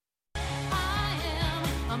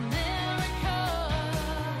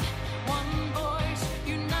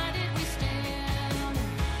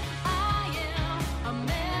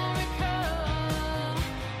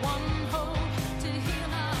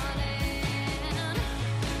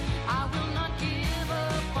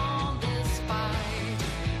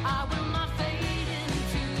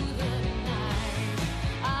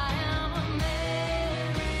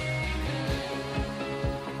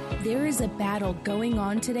There is a battle going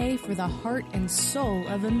on today for the heart and soul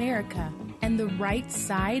of America, and the right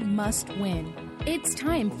side must win. It's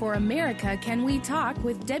time for America Can We Talk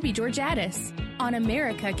with Debbie Georgatos. On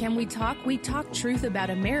America Can We talk truth about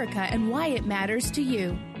America and why it matters to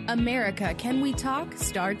you. America Can We Talk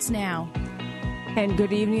starts now. And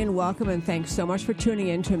good evening and welcome, and thanks so much for tuning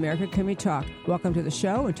in to America Can We Talk. Welcome to the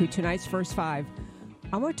show and to tonight's First Five.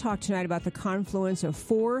 I want to talk tonight about the confluence of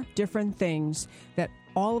four different things that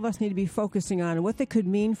all of us need to be focusing on and what they could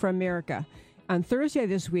mean for America. On Thursday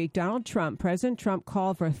this week, President Trump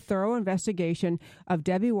called for a thorough investigation of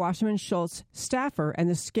Debbie Wasserman Schultz staffer and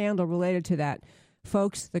the scandal related to that.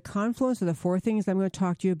 Folks, the confluence of the four things I'm going to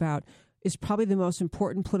talk to you about is probably the most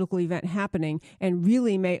important political event happening and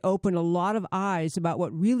really may open a lot of eyes about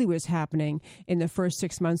what really was happening in the first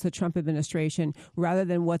 6 months of the Trump administration rather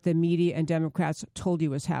than what the media and Democrats told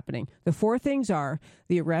you was happening. The four things are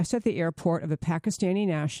the arrest at the airport of a Pakistani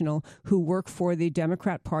national who worked for the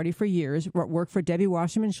Democrat Party for years, worked for Debbie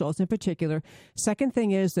Wasserman Schultz in particular. Second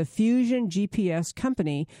thing is the Fusion GPS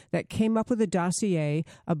company that came up with a dossier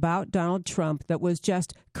about Donald Trump that was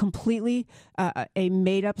just completely a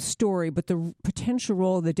made-up story, but the potential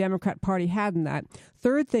role the Democrat Party had in that.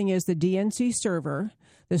 Third thing is the DNC server,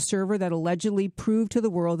 the server that allegedly proved to the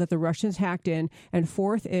world that the Russians hacked in. And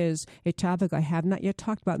fourth is a topic I have not yet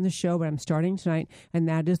talked about in the show, but I'm starting tonight, and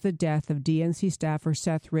that is the death of DNC staffer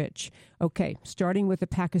Seth Rich. Okay, starting with the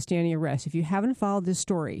Pakistani arrest. If you haven't followed this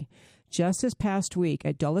story, just this past week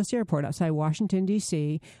at Dulles Airport outside Washington,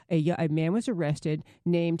 D.C., a man was arrested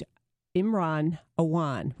named Imran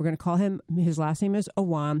Awan. We're going to call him, his last name is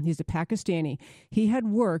Awan. He's a Pakistani. He had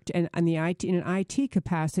worked in an IT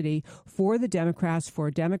capacity for the Democrats,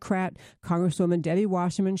 for Democrat Congresswoman Debbie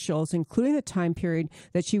Wasserman Schultz, including the time period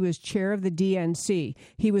that she was chair of the DNC.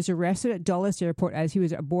 He was arrested at Dulles Airport as he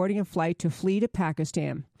was boarding a flight to flee to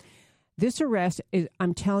Pakistan. This arrest is,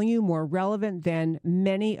 I'm telling you, more relevant than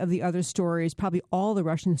many of the other stories, probably all the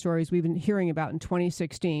Russian stories we've been hearing about in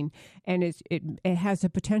 2016. And it has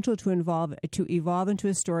the potential to evolve into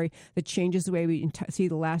a story that changes the way we see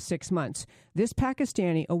the last 6 months. This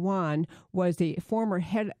Pakistani, Awan, was the former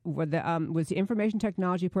head, was the information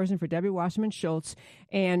technology person for Debbie Wasserman Schultz.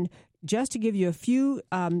 And just to give you a few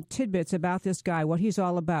tidbits about this guy, what he's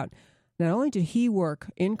all about. Not only did he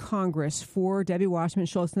work in Congress for Debbie Wasserman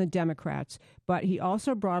Schultz and the Democrats, but he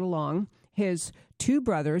also brought along his two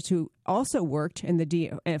brothers who also worked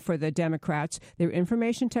for the Democrats. They were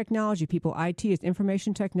information technology people. IT is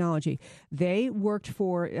information technology. They worked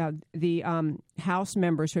for the House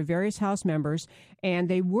members, for various House members, and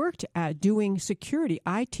they worked at doing security,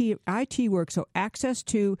 IT work, so access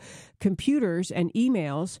to computers and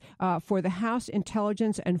emails for the House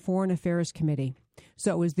Intelligence and Foreign Affairs Committee.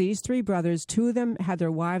 So it was these three brothers. Two of them had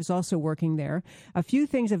their wives also working there. A few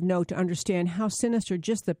things of note to understand how sinister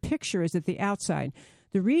just the picture is at the outside.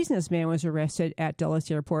 The reason this man was arrested at Dulles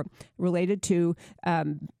Airport related to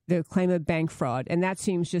the claim of bank fraud, and that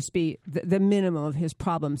seems just to be the minimum of his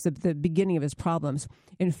problems, the beginning of his problems.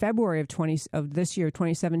 In February of this year,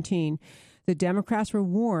 2017, the Democrats were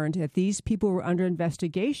warned that these people were under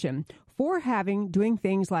investigation for doing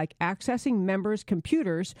things like accessing members'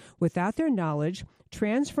 computers without their knowledge,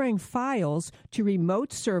 transferring files to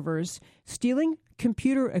remote servers, stealing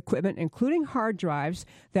computer equipment, including hard drives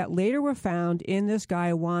that later were found in this guy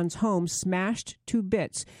Awan's home, smashed to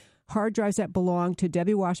bits. Hard drives that belonged to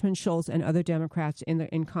Debbie Wasserman Schultz and other Democrats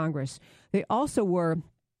in Congress. They also were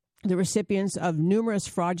the recipients of numerous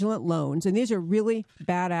fraudulent loans, and these are really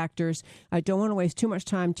bad actors. I don't want to waste too much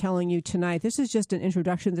time telling you tonight. This is just an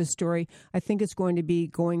introduction to this story. I think it's going to be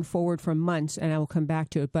going forward for months, and I will come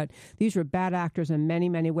back to it. But these were bad actors in many,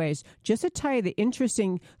 many ways. Just to tell you the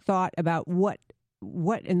interesting thought about what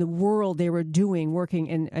in the world they were doing working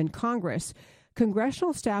in Congress,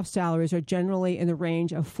 congressional staff salaries are generally in the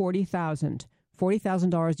range of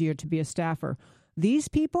 $40,000 a year to be a staffer. These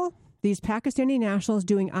people, these Pakistani nationals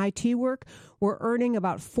doing IT work, were earning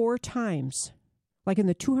about 4 times, like in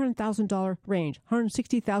the $200,000 range,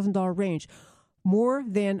 $160,000 range, more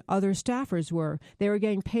than other staffers were. They were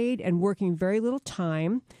getting paid and working very little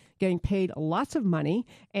time, getting paid lots of money,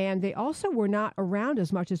 and they also were not around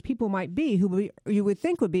as much as people might be you would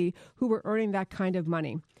think would be who were earning that kind of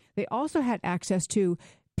money. They also had access to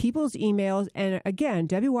people's emails. And again,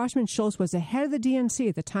 Debbie Wasserman Schultz was the head of the DNC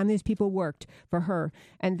at the time these people worked for her.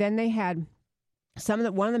 And then they had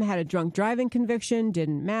one of them had a drunk driving conviction,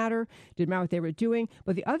 didn't matter what they were doing.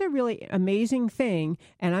 But the other really amazing thing,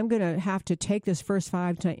 and I'm going to have to take this first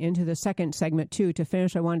five into the second segment too to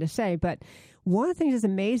finish what I wanted to say, but one of the things that's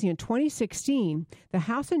amazing, in 2016, the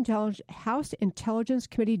House Intelligence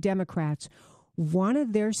Committee Democrats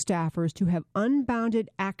wanted their staffers to have unbounded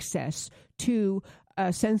access to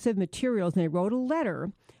sensitive materials, and they wrote a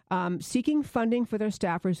letter seeking funding for their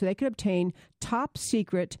staffers so they could obtain top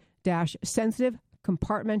secret sensitive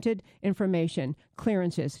compartmented information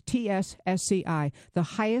clearances, TSSCI, the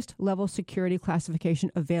highest level security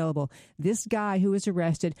classification available. This guy who was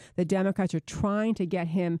arrested, the Democrats are trying to get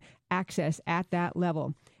him access at that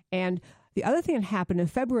level. And the other thing that happened in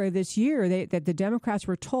February of this year, that the Democrats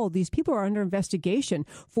were told these people are under investigation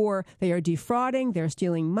for they are defrauding, they're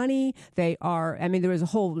stealing money, there was a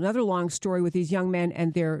whole another long story with these young men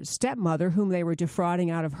and their stepmother, whom they were defrauding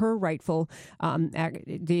out of her rightful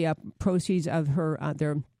proceeds of her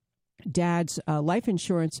their dad's life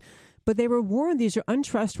insurance. But they were warned these are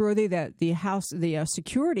untrustworthy, that the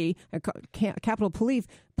security, Capitol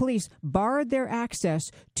Police barred their access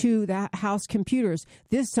to the House computers.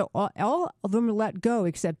 So all of them were let go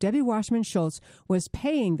except Debbie Wasserman Schultz was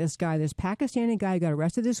paying this guy, this Pakistani guy who got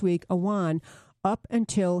arrested this week, Awan, up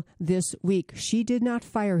until this week. She did not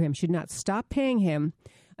fire him. She did not stop paying him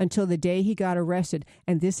until the day he got arrested.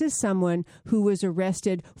 And this is someone who was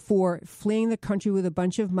arrested for fleeing the country with a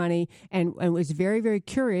bunch of money and was very, very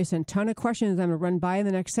curious, and a ton of questions I'm going to run by in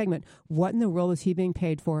the next segment. What in the world is he being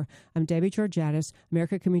paid for? I'm Debbie Georgatos.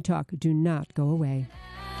 America Can We Talk? Do not go away.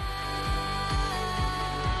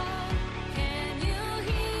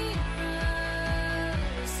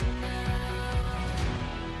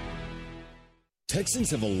 Texans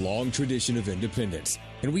have a long tradition of independence,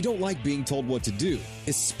 and we don't like being told what to do,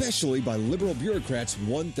 especially by liberal bureaucrats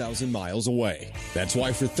 1,000 miles away. That's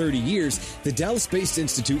why for 30 years, the Dallas-based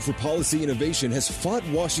Institute for Policy Innovation has fought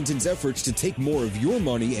Washington's efforts to take more of your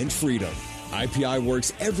money and freedom. IPI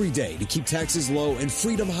works every day to keep taxes low and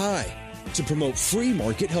freedom high, to promote free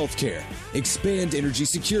market healthcare, expand energy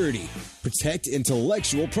security, protect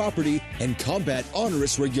intellectual property, and combat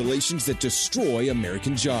onerous regulations that destroy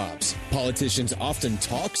American jobs. Politicians often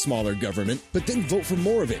talk smaller government, but then vote for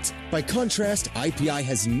more of it. By contrast, IPI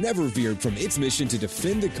has never veered from its mission to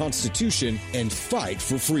defend the Constitution and fight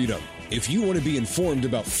for freedom. If you want to be informed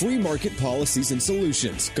about free market policies and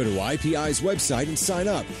solutions, go to IPI's website and sign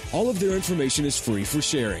up. All of their information is free for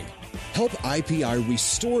sharing. Help IPI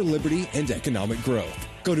restore liberty and economic growth.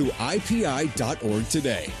 Go to IPI.org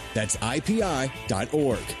today. That's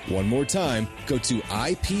IPI.org. One more time, go to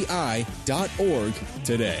IPI.org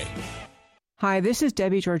today. Hi, this is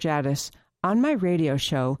Debbie Georgatos. On my radio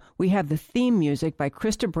show, we have the theme music by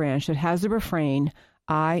Krista Branch that has the refrain,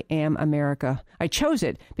 I am America. I chose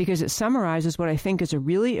it because it summarizes what I think is a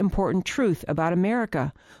really important truth about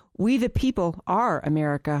America. We the people are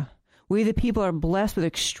America. We the people are blessed with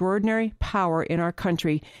extraordinary power in our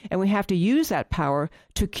country, and we have to use that power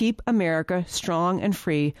to keep America strong and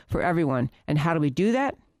free for everyone. And how do we do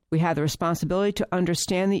that? We have the responsibility to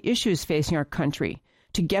understand the issues facing our country,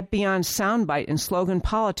 to get beyond soundbite and slogan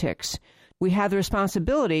politics. We have the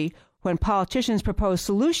responsibility, when politicians propose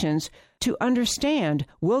solutions, to understand,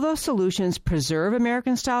 will those solutions preserve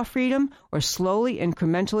American-style freedom or slowly,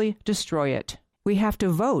 incrementally destroy it? We have to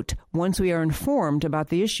vote once we are informed about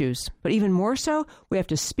the issues. But even more so, we have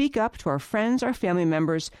to speak up to our friends, our family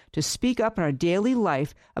members, to speak up in our daily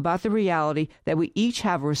life about the reality that we each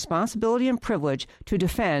have a responsibility and privilege to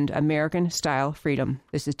defend American-style freedom.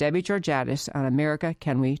 This is Debbie Georgatos on America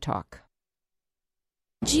Can We Talk?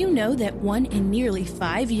 Do you know that 1 in nearly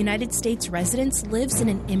 5 United States residents lives in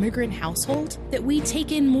an immigrant household? That we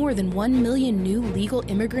take in more than 1 million new legal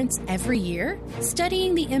immigrants every year?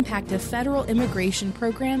 Studying the impact of federal immigration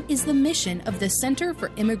program is the mission of the Center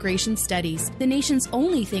for Immigration Studies, the nation's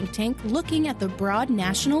only think tank looking at the broad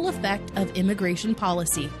national effect of immigration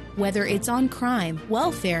policy. Whether it's on crime,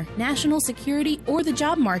 welfare, national security, or the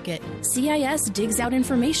job market, CIS digs out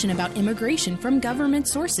information about immigration from government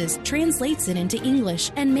sources, translates it into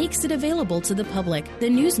English, and makes it available to the public, the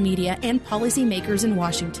news media, and policymakers in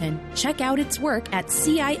Washington. Check out its work at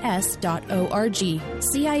CIS.org.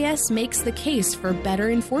 CIS makes the case for better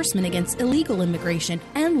enforcement against illegal immigration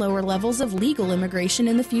and lower levels of legal immigration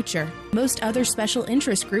in the future. Most other special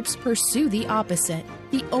interest groups pursue the opposite.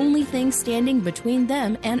 The only thing standing between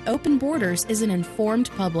them and open borders is an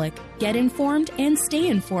informed public. Get informed and stay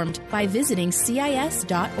informed by visiting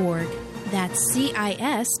CIS.org. That's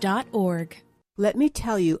CIS.org. Let me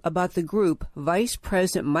tell you about the group Vice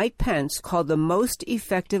President Mike Pence called the most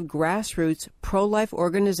effective grassroots pro-life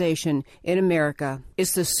organization in America.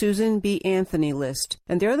 It's the Susan B. Anthony list,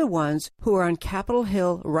 and they're the ones who are on Capitol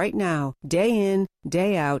Hill right now, day in,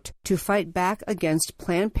 day out, to fight back against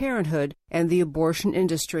Planned Parenthood and the abortion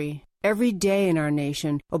industry. Every day in our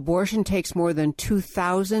nation, abortion takes more than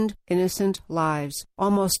 2,000 innocent lives,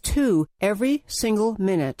 almost 2 every single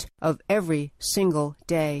minute of every single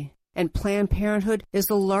day. And Planned Parenthood is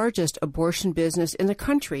the largest abortion business in the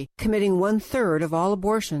country, committing 1/3 of all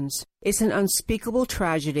abortions. It's an unspeakable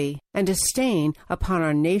tragedy and a stain upon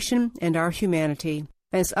our nation and our humanity.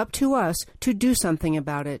 And it's up to us to do something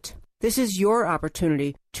about it. This is your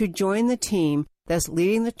opportunity to join the team that's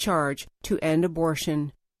leading the charge to end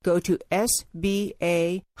abortion. Go to sba-list.org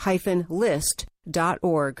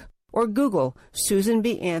or Google Susan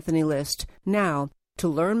B. Anthony List now to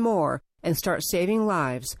learn more and start saving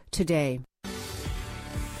lives today.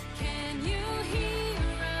 Can you hear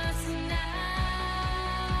us now?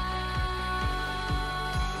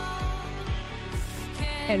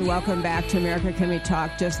 And welcome back to America Can We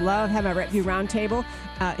Talk. Just love having a Review Roundtable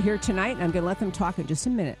here tonight. I'm going to let them talk in just a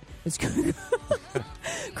minute. It's good.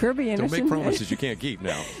 Kirby Anderson. Don't make promises you can't keep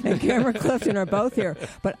now. And Cameron Clifton are both here.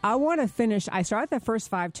 But I want to finish. I started the first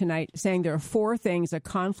 5 tonight saying there are 4 things, a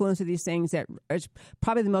confluence of these things that is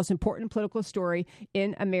probably the most important political story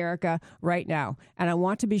in America right now. And I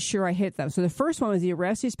want to be sure I hit them. So the first one was the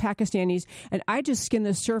arrest of these Pakistanis. And I just skimmed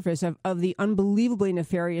the surface of the unbelievably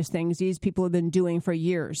nefarious things these people have been doing for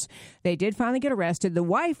years. They did finally get arrested. The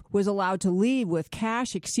wife was allowed to leave with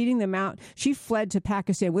cash exceeding the amount. She fled to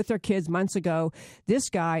Pakistan with their kids months ago. This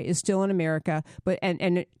guy is still in America, but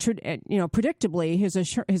and predictably,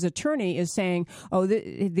 his attorney is saying, "Oh,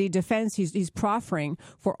 the defense he's proffering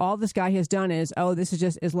for all this guy has done is, oh, this is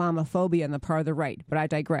just Islamophobia on the part of the right." But I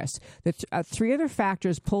digress. The 3 other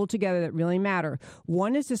factors pulled together that really matter.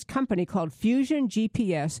 One is this company called Fusion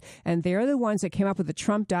GPS, and they're the ones that came up with the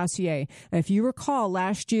Trump dossier. And if you recall,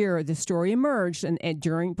 last year the story emerged, and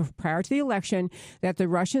prior to the election, that the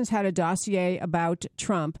Russians had a dossier about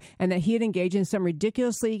Trump, and that he had engaged in some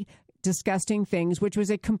ridiculously disgusting things, which was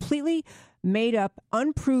a completely made up,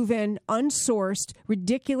 unproven, unsourced,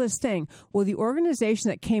 ridiculous thing. Well, the organization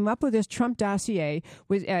that came up with this Trump dossier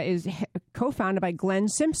is co-founded by Glenn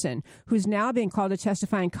Simpson, who's now being called to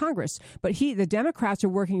testify in Congress. But the Democrats are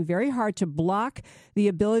working very hard to block the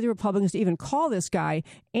ability of Republicans to even call this guy.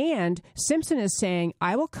 And Simpson is saying,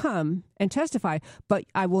 I will come and testify, but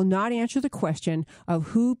I will not answer the question of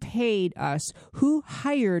who paid us, who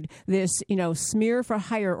hired this, smear for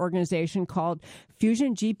hire organization called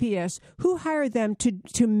Fusion GPS, who hired them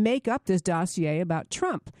to make up this dossier about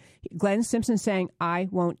Trump. Glenn Simpson saying, I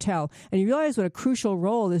won't tell. And you realize what a crucial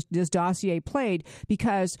role this dossier played,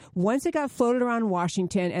 because once it got floated around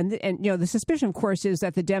Washington, and the suspicion, of course, is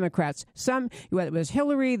that the Democrats, whether it was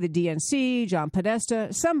Hillary, the DNC, John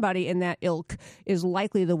Podesta, somebody in that ilk is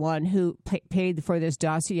likely the one who paid for this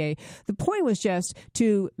dossier. The point was just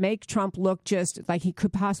to make Trump look just like he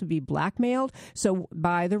could possibly be blackmailed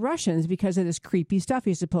by the Russians because of this creepy stuff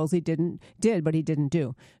he supposedly did, but he didn't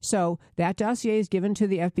do. So that dossier is given to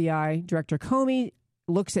the FBI. Director Comey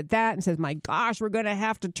looks at that and says, my gosh, we're going to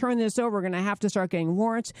have to turn this over. We're going to have to start getting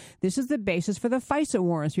warrants. This is the basis for the FISA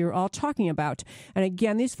warrants we were all talking about. And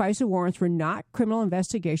again, these FISA warrants were not criminal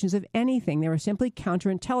investigations of anything. They were simply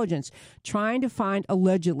counterintelligence, trying to find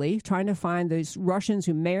these Russians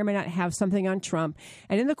who may or may not have something on Trump.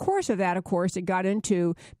 And in the course of that, of course, it got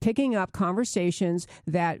into picking up conversations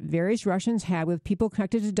that various Russians had with people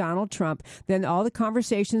connected to Donald Trump. Then all the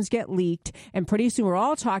conversations get leaked, and pretty soon we're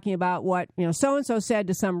all talking about what so-and-so said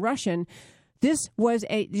to some Russian. This was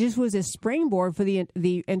a springboard for the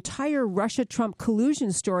entire Russia-Trump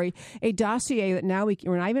collusion story, a dossier that now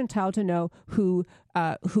we're not even entitled to know who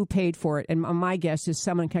paid for it. And my guess is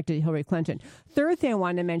someone connected to Hillary Clinton. Third thing I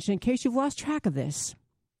wanted to mention, in case you've lost track of this,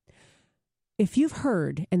 if you've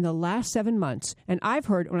heard in the last 7 months, and I've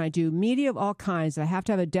heard when I do media of all kinds, I have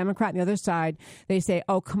to have a Democrat on the other side, they say,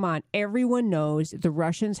 oh, come on, everyone knows the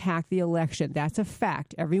Russians hacked the election. That's a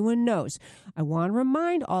fact. Everyone knows. I want to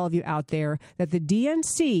remind all of you out there that the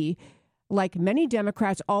DNC, like many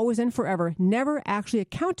Democrats always and forever, never actually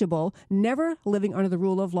accountable, never living under the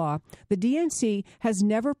rule of law. The DNC has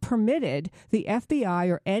never permitted the FBI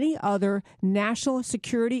or any other national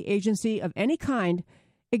security agency of any kind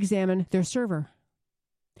examine their server.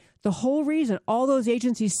 The whole reason all those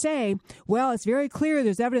agencies say, well, it's very clear,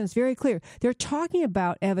 there's evidence, very clear. They're talking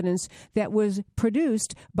about evidence that was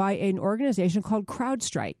produced by an organization called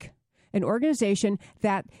CrowdStrike, an organization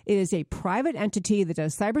that is a private entity that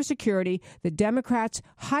does cybersecurity. The Democrats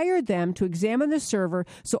hired them to examine the server.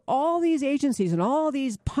 So all these agencies and all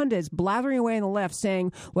these pundits blathering away on the left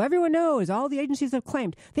saying, well, everyone knows, all the agencies have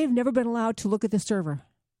claimed, they've never been allowed to look at the server.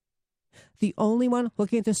 The only one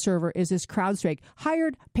looking at the server is this CrowdStrike,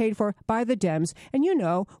 hired, paid for by the Dems. And you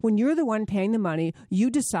know, when you're the one paying the money, you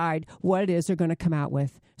decide what it is they're going to come out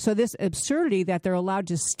with. So this absurdity that they're allowed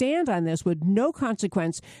to stand on this with no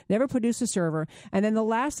consequence, never produce a server. And then the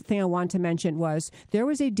last thing I want to mention was there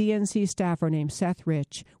was a DNC staffer named Seth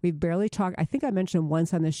Rich. We've barely talked. I think I mentioned him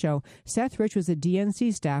once on the show. Seth Rich was a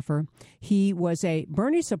DNC staffer. He was a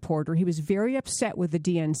Bernie supporter. He was very upset with the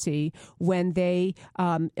DNC when they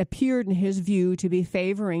appeared, in his view, to be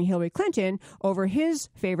favoring Hillary Clinton over his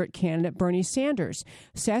favorite candidate, Bernie Sanders.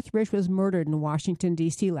 Seth Rich was murdered in Washington,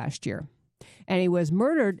 D.C. last year. And he was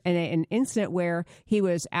murdered in an incident where he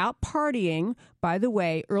was out partying, by the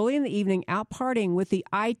way, early in the evening, out partying with the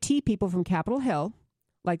IT people from Capitol Hill,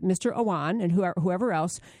 like Mr. Owan and whoever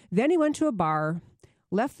else. Then he went to a bar,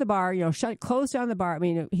 left the bar, closed down the bar. I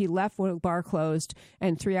mean, he left when the bar closed,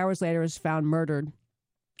 and 3 hours later was found murdered.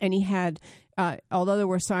 And he had, although there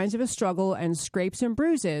were signs of a struggle and scrapes and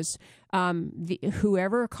bruises,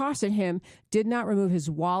 whoever accosted him did not remove his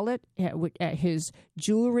wallet, his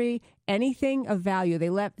jewelry, anything of value.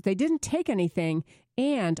 They didn't take anything.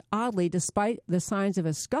 And oddly, despite the signs of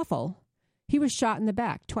a scuffle, he was shot in the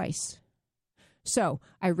back twice. So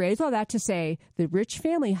I raise all that to say the Rich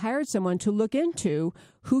family hired someone to look into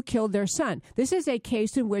who killed their son. This is a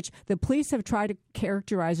case in which the police have tried to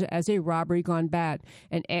characterize it as a robbery gone bad.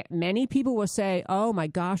 And many people will say, oh, my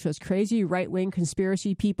gosh, those crazy right-wing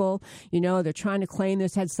conspiracy people, they're trying to claim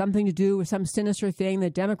this had something to do with some sinister thing. The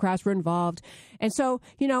Democrats were involved. And so,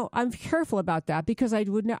 I'm careful about that because I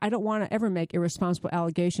don't want to ever make irresponsible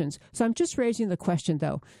allegations. So I'm just raising the question,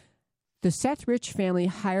 though. The Seth Rich family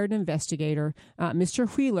hired an investigator, Mr.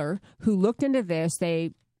 Wheeler, who looked into this.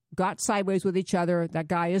 They got sideways with each other. That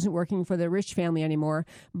guy isn't working for the Rich family anymore.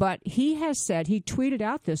 But he has said, he tweeted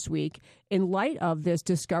out this week, in light of this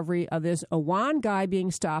discovery of this Owan guy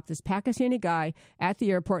being stopped, this Pakistani guy at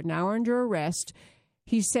the airport now under arrest,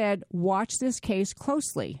 he said, watch this case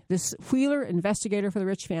closely. This Wheeler, investigator for the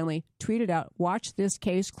Rich family, tweeted out, watch this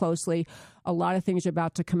case closely. A lot of things are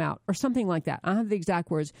about to come out, or something like that. I don't have the exact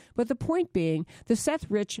words. But the point being, the Seth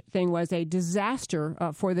Rich thing was a disaster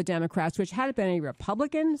for the Democrats, which had it been a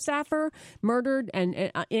Republican staffer murdered and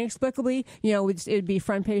inexplicably, it'd be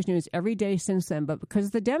front page news every day since then. But because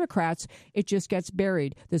of the Democrats, it just gets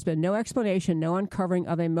buried. There's been no explanation, no uncovering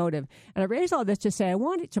of a motive. And I raise all this to say I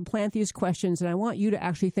want to plant these questions, and I want you to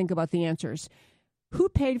actually think about the answers. Who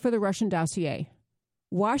paid for the Russian dossier?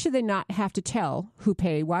 Why should they not have to tell who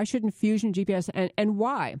paid? Why shouldn't Fusion GPS? And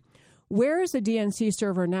why? Where is the DNC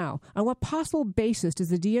server now? On what possible basis does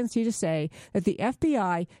the DNC to say that the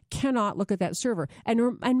FBI cannot look at that server?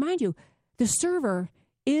 And mind you, the server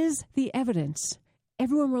is the evidence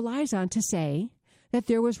everyone relies on to say that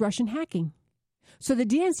there was Russian hacking. So the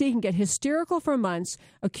DNC can get hysterical for months,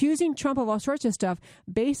 accusing Trump of all sorts of stuff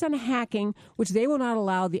based on hacking, which they will not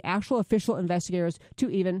allow the actual official investigators to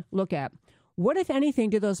even look at. What, if anything,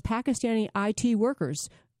 do those Pakistani IT workers,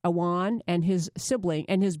 Awan and his sibling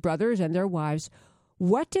and his brothers and their wives,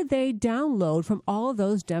 what did they download from all of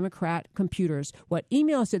those Democrat computers? What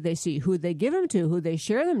emails did they see? Who did they give them to? Who did they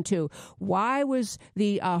share them to? Why was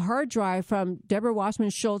the hard drive from Deborah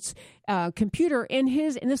Wasserman Schultz's computer in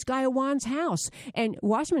this guy Awan's house? And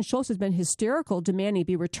Wasserman Schultz has been hysterical, demanding it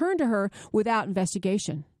be returned to her without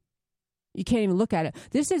investigation. You can't even look at it.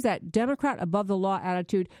 This is that Democrat above the law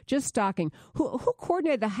attitude, just stalking. Who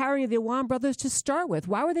coordinated the hiring of the Awan brothers to start with?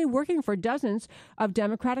 Why were they working for dozens of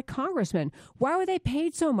Democratic congressmen? Why were they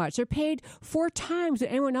paid so much? They're paid 4 times what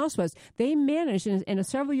anyone else was. They managed in a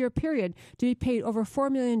several-year period to be paid over $4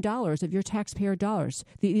 million of your taxpayer dollars.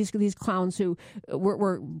 These clowns who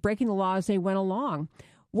were breaking the law as they went along.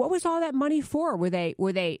 What was all that money for? Were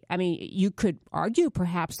they? I mean, you could argue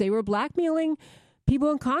perhaps they were blackmailing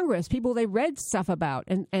people in Congress, people they read stuff about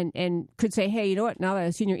and could say, hey, you know what, now that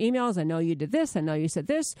I've seen your emails, I know you did this, I know you said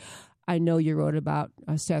this, I know you wrote about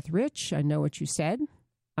Seth Rich, I know what you said,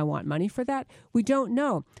 I want money for that. We don't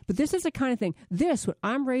know. But this is the kind of thing, what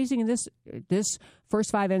I'm raising in this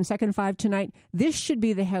first 5 and second 5 tonight, this should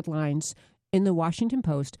be the headlines in the Washington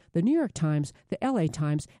Post, the New York Times, the LA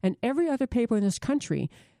Times, and every other paper in this country.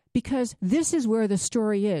 Because this is where the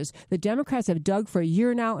story is. The Democrats have dug for a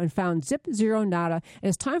year now and found zip, zero, nada. And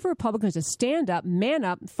it's time for Republicans to stand up, man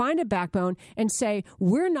up, find a backbone, and say,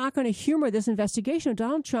 we're not going to humor this investigation of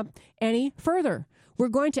Donald Trump any further. We're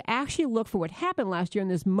going to actually look for what happened last year in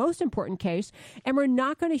this most important case, and we're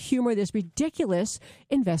not going to humor this ridiculous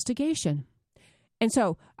investigation. And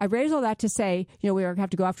so I raise all that to say, we have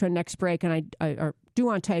to go off to our next break, and I do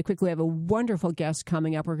want to tell you quickly, I have a wonderful guest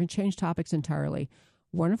coming up. We're going to change topics entirely.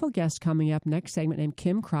 wonderful guest coming up next segment named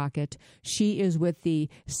Kim Crockett. She is with the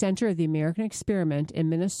Center of the American Experiment in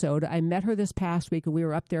Minnesota. I met her this past week when we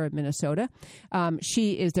were up there in Minnesota.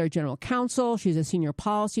 She is their general counsel. She's a senior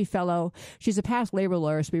policy fellow. She's a past labor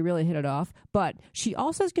lawyer, so we really hit it off. But she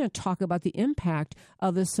also is going to talk about the impact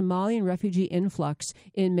of the Somalian refugee influx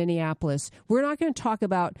in Minneapolis. We're not going to talk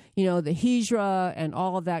about, the hijra and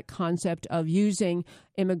all of that concept of using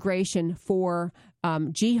immigration for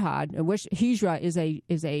jihad, which hijra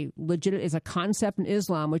is a concept in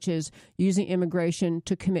Islam, which is using immigration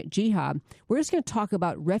to commit jihad. We're just going to talk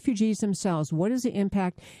about refugees themselves. What is the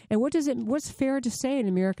impact, and what's fair to say in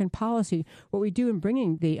American policy? What we do in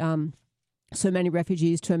bringing the so many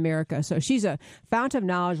refugees to America. So she's a fount of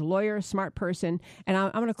knowledge, lawyer, smart person. And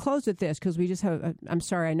I'm going to close with this because we just have, I'm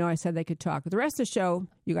sorry, I know I said they could talk. But the rest of the show,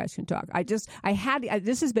 you guys can talk.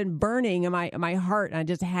 This has been burning in my heart, and I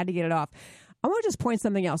just had to get it off. I want to just point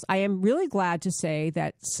something else. I am really glad to say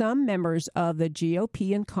that some members of the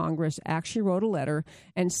GOP in Congress actually wrote a letter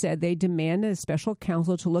and said they demanded a special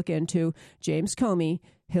counsel to look into James Comey,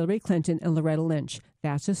 Hillary Clinton, and Loretta Lynch.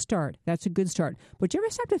 That's a start. That's a good start. But do you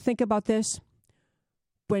ever start to think about this?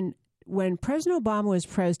 When President Obama was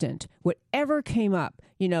president, whatever came up,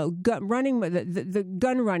 the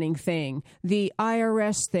gun running thing, the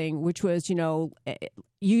IRS thing, which was,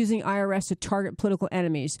 using IRS to target political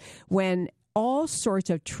enemies, when all sorts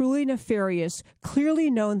of truly nefarious, clearly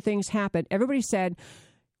known things happened, everybody said,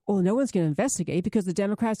 well, no one's going to investigate because the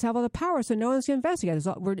Democrats have all the power, so no one's going to investigate.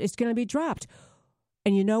 It's going to be dropped.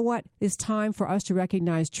 And you know what? It's time for us to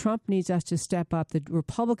recognize Trump needs us to step up. The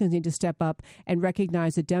Republicans need to step up and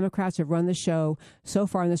recognize the Democrats have run the show so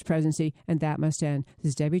far in this presidency, and that must end. This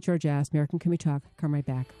is Debbie Georgatos, American Can We Talk. Come right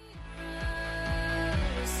back.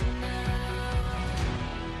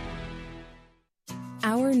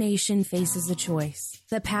 Our nation faces a choice: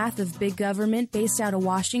 the path of big government based out of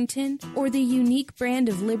Washington, or the unique brand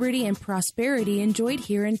of liberty and prosperity enjoyed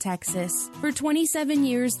here in Texas. For 27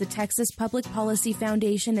 years, the Texas Public Policy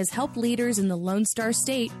Foundation has helped leaders in the Lone Star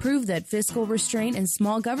State prove that fiscal restraint and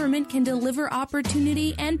small government can deliver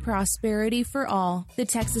opportunity and prosperity for all. The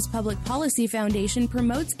Texas Public Policy Foundation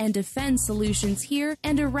promotes and defends solutions here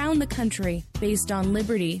and around the country based on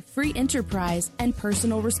liberty, free enterprise, and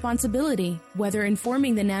personal responsibility. Whether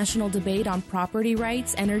informing the national debate on property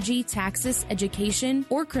rights, energy, taxes, education,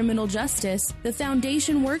 or criminal justice, the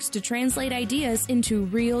foundation works to translate ideas into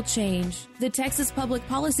real change. The Texas Public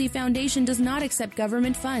Policy Foundation does not accept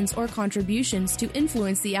government funds or contributions to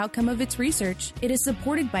influence the outcome of its research. It is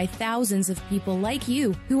supported by thousands of people like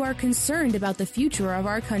you who are concerned about the future of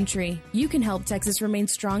our country. You can help Texas remain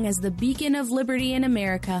strong as the beacon of liberty in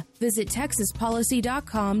America. Visit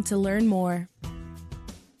TexasPolicy.com to learn more.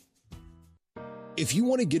 If you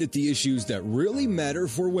want to get at the issues that really matter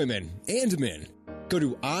for women and men, go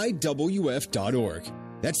to IWF.org.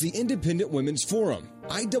 That's the Independent Women's Forum.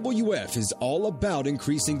 IWF is all about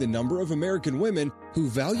increasing the number of American women who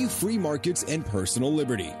value free markets and personal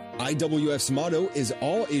liberty. IWF's motto is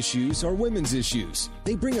all issues are women's issues.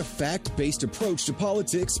 They bring a fact-based approach to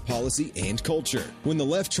politics, policy, and culture. When the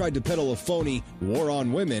left tried to peddle a phony war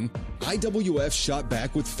on women, IWF shot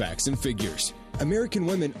back with facts and figures. American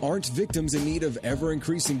women aren't victims in need of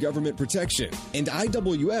ever-increasing government protection, and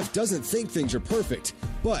IWF doesn't think things are perfect,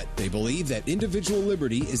 but they believe that individual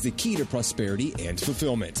liberty is the key to prosperity and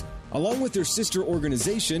fulfillment. Along with their sister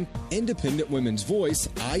organization, Independent Women's Voice,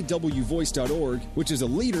 IWVoice.org, which is a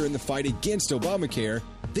leader in the fight against Obamacare,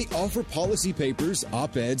 they offer policy papers,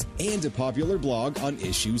 op-eds, and a popular blog on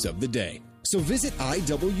issues of the day. So visit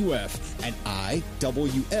IWF at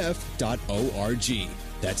IWF.org.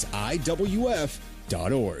 That's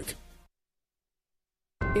IWF.org.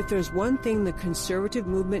 If there's one thing the conservative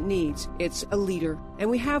movement needs, it's a leader. And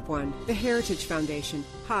we have one, the Heritage Foundation.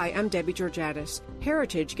 Hi, I'm Debbie Georgatos.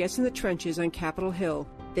 Heritage gets in the trenches on Capitol Hill.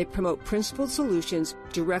 They promote principled solutions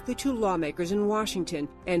directly to lawmakers in Washington.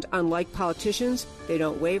 And unlike politicians, they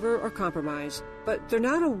don't waver or compromise. But they're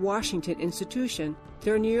not a Washington institution.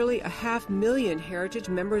 There are nearly 500,000 Heritage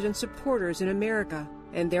members and supporters in America.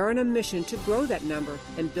 And they're on a mission to grow that number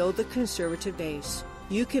and build the conservative base.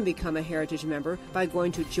 You can become a Heritage member by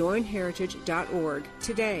going to joinheritage.org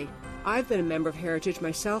today. I've been a member of Heritage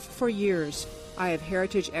myself for years. I have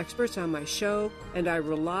Heritage experts on my show, and I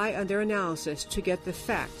rely on their analysis to get the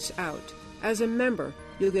facts out. As a member,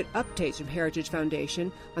 you'll get updates from Heritage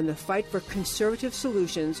Foundation on the fight for conservative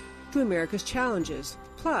solutions to America's challenges.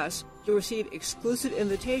 Plus, you'll receive exclusive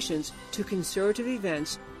invitations to conservative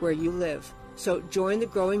events where you live. So join the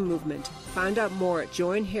growing movement. Find out more at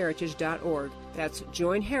joinheritage.org. That's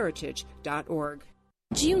joinheritage.org.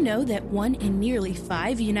 Do you know that 1 in nearly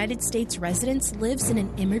 5 United States residents lives in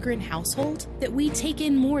an immigrant household? That we take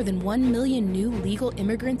in more than 1 million new legal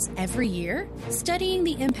immigrants every year? Studying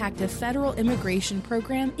the impact of federal immigration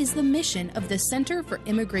program is the mission of the Center for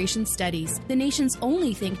Immigration Studies, the nation's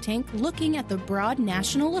only think tank looking at the broad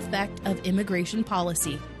national effect of immigration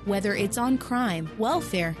policy. Whether it's on crime,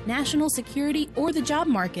 welfare, national security, or the job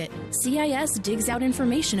market, CIS digs out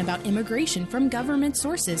information about immigration from government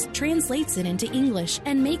sources, translates it into English,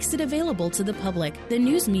 and makes it available to the public, the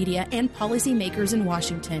news media, and policymakers in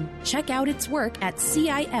Washington. Check out its work at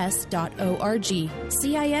CIS.org.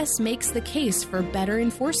 CIS makes the case for better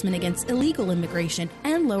enforcement against illegal immigration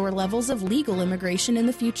and lower levels of legal immigration in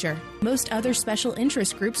the future. Most other special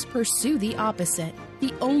interest groups pursue the opposite.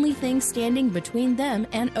 The only thing standing between them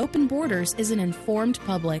and open borders is an informed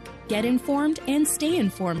public. Get informed and stay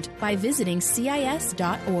informed by visiting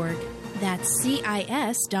CIS.org. That's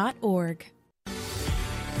CIS.org.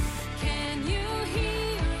 Can you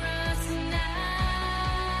hear us now?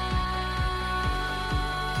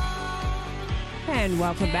 And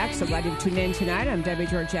welcome back. So glad you tuned in tonight. I'm Debbie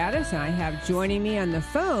Georgiadis, and I have joining me on the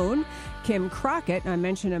phone Kim Crockett. I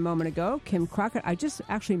mentioned a moment ago, Kim Crockett. I just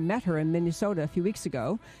actually met her in Minnesota a few weeks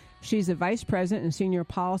ago. She's a vice president and senior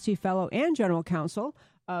policy fellow and general counsel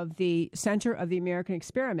of the Center of the American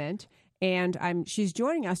Experiment. And she's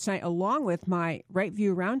joining us tonight along with my Right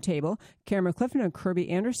View Roundtable, Karen McCliffin and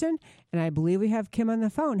Kirby Anderson. And I believe we have Kim on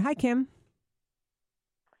the phone. Hi, Kim.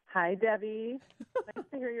 Hi, Debbie. Nice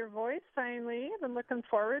to hear your voice finally. I've been looking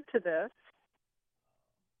forward to this.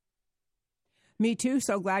 Me too.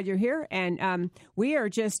 So glad you're here. And we are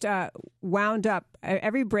just wound up.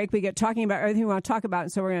 Every break we get talking about everything we want to talk about.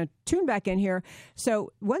 And so we're going to tune back in here.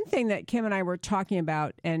 So one thing that Kim and I were talking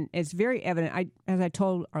about, and it's very evident, as I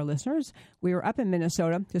told our listeners, we were up in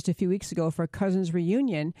Minnesota just a few weeks ago for a Cousins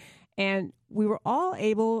reunion. And we were all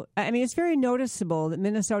able, it's very noticeable that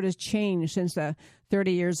Minnesota's changed since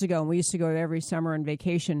 30 years ago. And we used to go there every summer on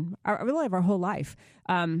vacation, really our whole life.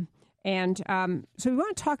 So we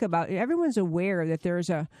want to talk about, everyone's aware that there's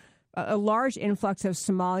a large influx of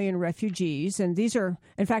Somalian refugees. And these are,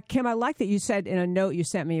 in fact, Kim, I like that you said in a note you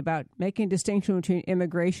sent me about making a distinction between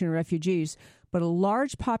immigration and refugees, but a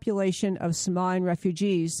large population of Somalian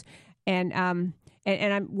refugees.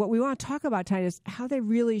 What we want to talk about tonight is how they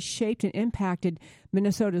really shaped and impacted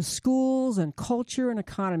Minnesota's schools and culture and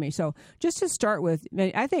economy. So just to start with,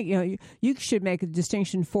 I think you should make a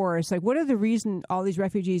distinction for us. Like, what are the reason all these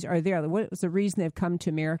refugees are there? What was the reason they've come to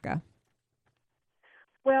America?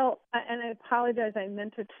 Well, and I apologize, I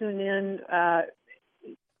meant to tune in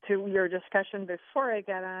to your discussion before I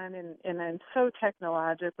got on, and I'm so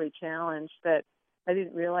technologically challenged that I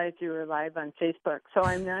didn't realize you were live on Facebook. So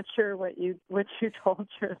I'm not sure what you told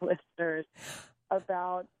your listeners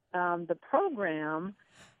about the program,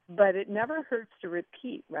 but it never hurts to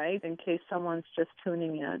repeat, right, in case someone's just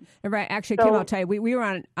tuning in. Right. Actually, Kim, I'll tell you, we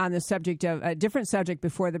were on the subject of a different subject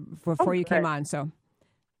before you came on. So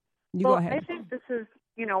go ahead. I think this is,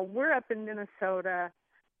 we're up in Minnesota,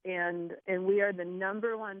 and we are the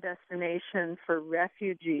number one destination for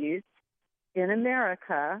refugees in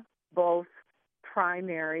America, both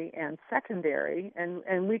primary and secondary,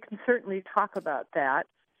 and we can certainly talk about that.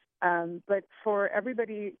 But for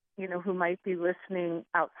everybody, who might be listening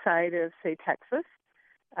outside of, say, Texas,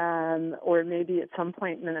 or maybe at some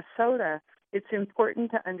point Minnesota, it's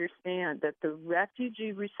important to understand that the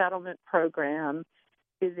Refugee Resettlement Program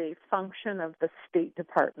is a function of the State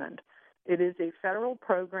Department. It is a federal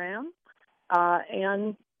program,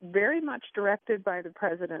 and very much directed by the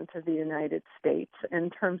President of the United States in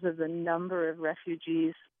terms of the number of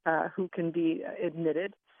refugees who can be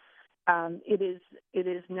admitted. It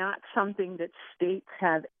is not something that states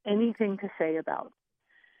have anything to say about.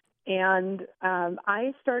 And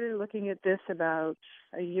I started looking at this about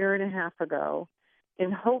a year and a half ago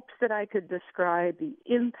in hopes that I could describe the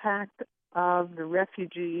impact of the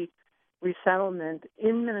refugee resettlement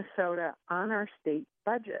in Minnesota on our state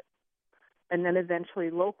budget, and then eventually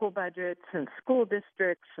local budgets and school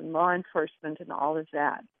districts and law enforcement and all of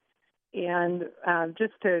that. And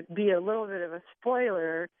just to be a little bit of a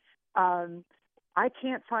spoiler, I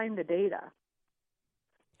can't find the data,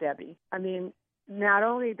 Debbie. Not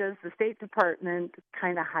only does the State Department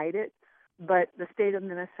kind of hide it, but the state of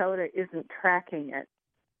Minnesota isn't tracking it,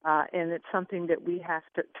 and it's something that we have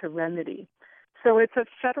to remedy. So it's a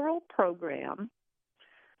federal program.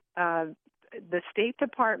 The State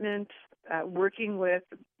Department, working with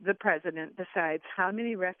the President, decides how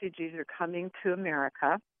many refugees are coming to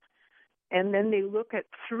America, and then they look at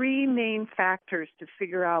three main factors to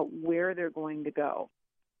figure out where they're going to go.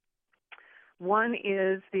 One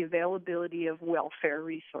is the availability of welfare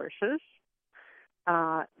resources.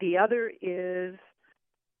 The other is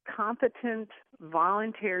competent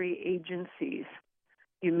voluntary agencies.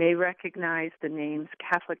 You may recognize the names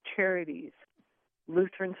Catholic Charities,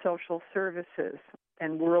 Lutheran Social Services,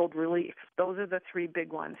 and World Relief. Those are the three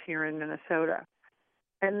big ones here in Minnesota.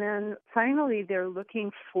 And then finally, they're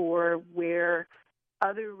looking for where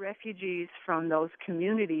other refugees from those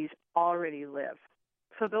communities already live.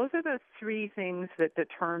 So those are the three things that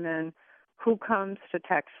determine who comes to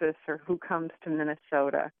Texas or who comes to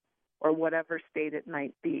Minnesota or whatever state it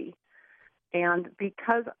might be. And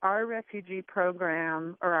because our refugee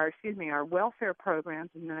program, our welfare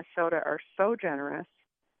programs in Minnesota are so generous,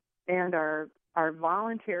 and our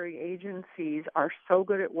voluntary agencies are so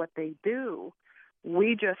good at what they do,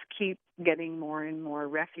 we just keep getting more and more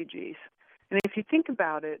refugees. And if you think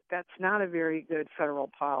about it, that's not a very good federal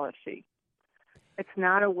policy. It's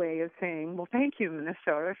not a way of saying, well, thank you,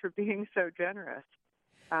 Minnesota, for being so generous,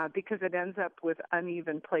 because it ends up with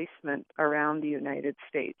uneven placement around the United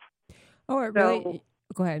States. Oh, it really...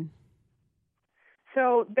 Go ahead.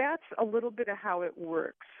 So that's a little bit of how it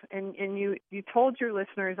works. And you told your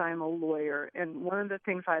listeners I'm a lawyer, and one of the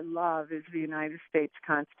things I love is the United States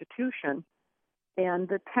Constitution. And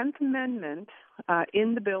the 10th Amendment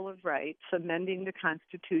in the Bill of Rights, amending the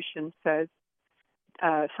Constitution, says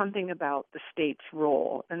something about the state's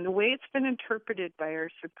role. And the way it's been interpreted by our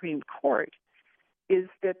Supreme Court is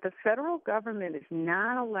that the federal government is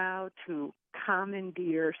not allowed to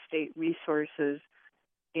commandeer state resources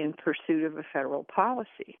in pursuit of a federal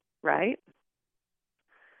policy, right?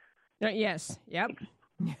 Yes. Yep.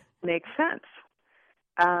 Makes sense.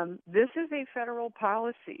 This is a federal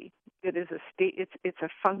policy. It is a state. It's a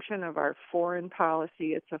function of our foreign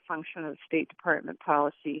policy. It's a function of State Department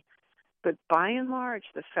policy. But by and large,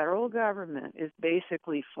 the federal government is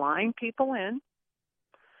basically flying people in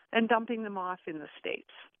and dumping them off in the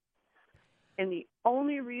states. And the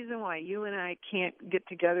only reason why you and I can't get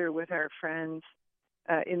together with our friends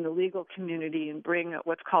in the legal community and bring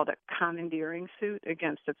what's called a commandeering suit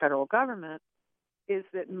against the federal government is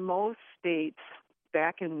that most states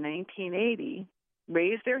back in 1980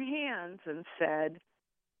 raised their hands and said,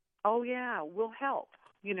 oh, yeah, we'll help.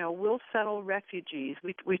 We'll settle refugees.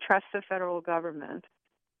 We trust the federal government,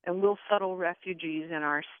 and we'll settle refugees in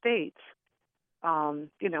our states,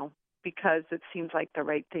 because it seems like the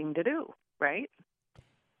right thing to do, right?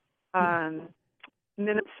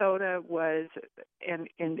 Minnesota was and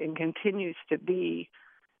continues to be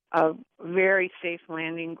a very safe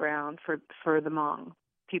landing ground for the Hmong,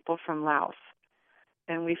 people from Laos.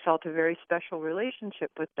 And we felt a very special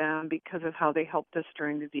relationship with them because of how they helped us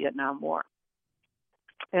during the Vietnam War.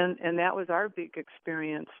 And that was our big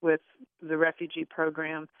experience with the refugee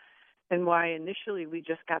program and why initially we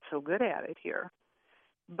just got so good at it here.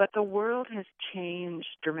 But the world has changed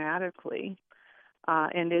dramatically.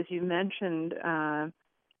 And as you mentioned,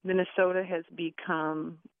 Minnesota has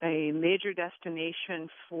become a major destination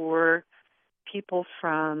for people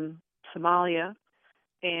from Somalia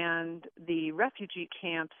and the refugee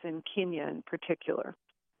camps in Kenya in particular.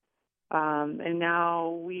 And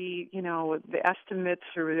now the estimates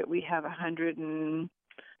are that we have 100,000.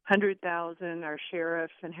 Our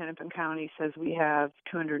sheriff in Hennepin County says we have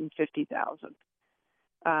 250,000.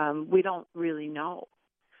 We don't really know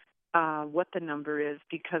what the number is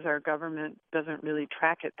because our government doesn't really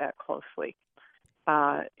track it that closely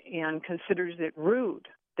and considers it rude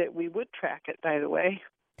that we would track it, by the way.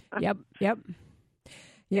 Yep.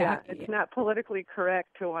 Yeah, it's not politically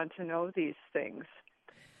correct to want to know these things.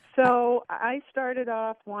 So I started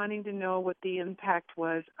off wanting to know what the impact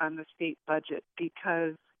was on the state budget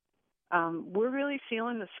because we're really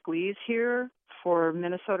feeling the squeeze here for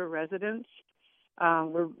Minnesota residents.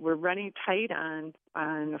 We're running tight on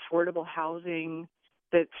affordable housing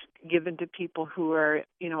that's given to people who are,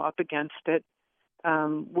 up against it.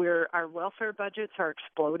 Our welfare budgets are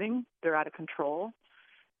exploding. They're out of control.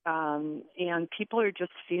 And people are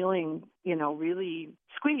just feeling, really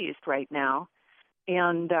squeezed right now.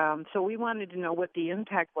 And so we wanted to know what the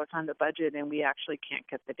impact was on the budget, and we actually can't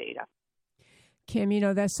get the data. Kim,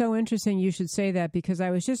 that's so interesting you should say that because I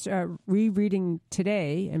was just rereading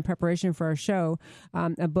today in preparation for our show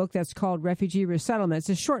a book that's called Refugee Resettlement. It's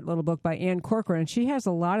a short little book by Ann Corcoran, and she has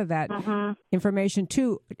a lot of that information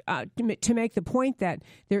too to make the point that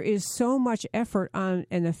there is so much effort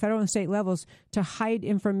in the federal and state levels to hide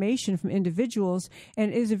information from individuals,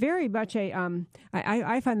 and it is very much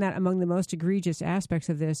I find that among the most egregious aspects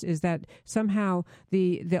of this is that somehow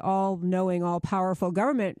the all-knowing, all-powerful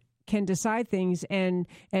government can decide things, and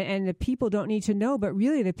the people don't need to know, but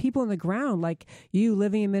really the people on the ground, like you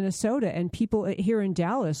living in Minnesota and people here in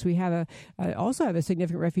Dallas, we have also have a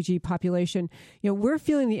significant refugee population. We're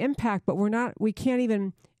feeling the impact, but we can't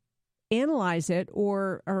even analyze it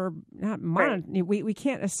or not monitor. Right. We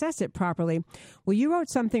can't assess it properly. Well, you wrote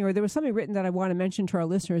something, or there was something written that I want to mention to our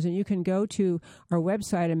listeners, and you can go to our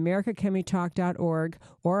website, americacanwetalk.org,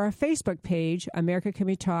 or our Facebook page, America Can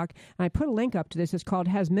We Talk, and I put a link up to this. It's called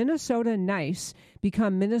 "Has Minnesota Nice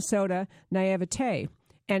Become Minnesota Naivete?"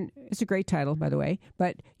 And it's a great title, by the way.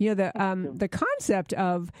 But the concept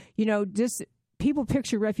of just people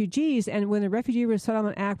picture refugees, and when the Refugee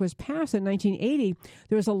Resettlement Act was passed in 1980,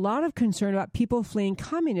 there was a lot of concern about people fleeing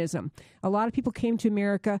communism. A lot of people came to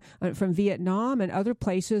America from Vietnam and other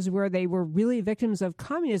places where they were really victims of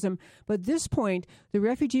communism. But at this point, the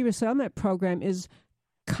Refugee Resettlement Program is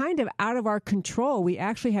kind of out of our control. We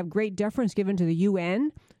actually have great deference given to the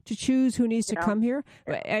UN to choose who needs to come here.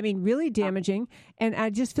 I mean, really damaging. And I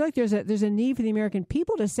just feel like there's a need for the American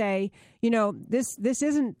people to say, this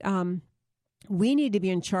isn't... we need to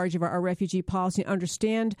be in charge of our refugee policy and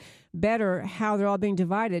understand better how they're all being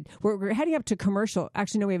divided. We're heading up to commercial.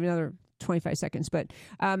 Actually, no, we have another 25 seconds, but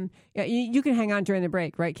you can hang on during the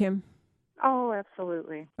break, right, Kim? Oh,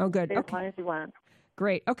 absolutely. Oh, good. Stay as long as you want.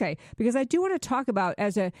 Great. Okay. Because I do want to talk about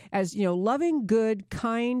as loving, good,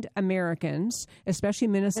 kind Americans, especially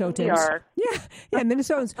Minnesotans. We are. Yeah,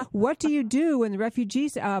 Minnesotans. What do you do when the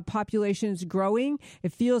refugees population is growing?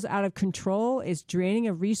 It feels out of control. It's draining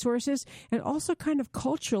of resources, and also kind of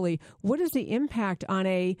culturally, what is the impact on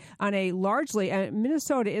a largely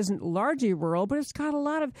Minnesota isn't largely rural, but it's got a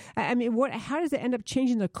lot of. How does it end up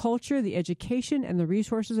changing the culture, the education, and the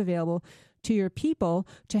resources available to your people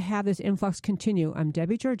to have this influx continue? I'm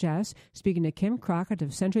Debbie Georgatos, speaking to Kim Crockett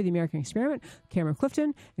of Center of the American Experiment, Cameron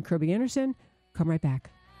Clifton, and Kirby Anderson. Come right back.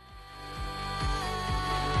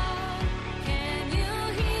 Can you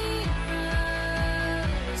hear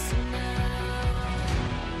us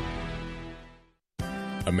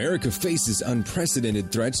now? America faces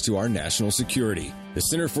unprecedented threats to our national security. The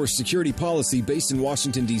Center for Security Policy, based in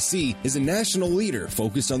Washington, D.C., is a national leader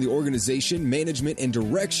focused on the organization, management, and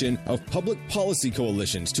direction of public policy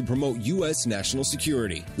coalitions to promote U.S. national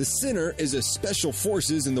security. The Center is a special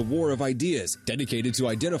forces in the war of ideas, dedicated to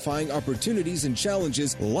identifying opportunities and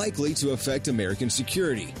challenges likely to affect American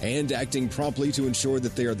security, and acting promptly to ensure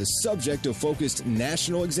that they are the subject of focused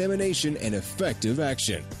national examination and effective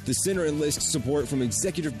action. The Center enlists support from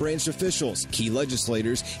executive branch officials, key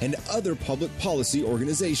legislators, and other public policy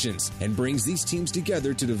organizations, and brings these teams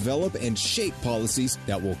together to develop and shape policies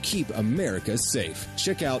that will keep America safe.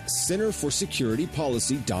 Check out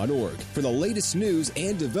centerforsecuritypolicy.org for the latest news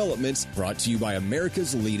and developments, brought to you by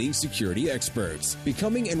America's leading security experts.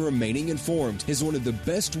 Becoming and remaining informed is one of the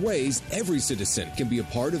best ways every citizen can be a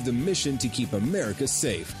part of the mission to keep America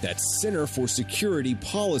safe. That's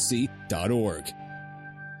centerforsecuritypolicy.org.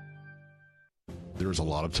 There's a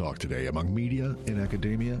lot of talk today among media, in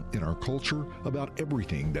academia, in our culture, about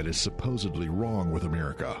everything that is supposedly wrong with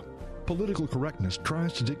America. Political correctness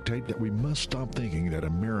tries to dictate that we must stop thinking that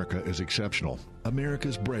America is exceptional.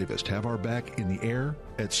 America's bravest have our back in the air,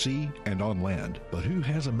 at sea, and on land. But who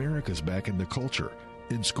has America's back in the culture?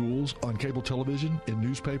 In schools, on cable television, in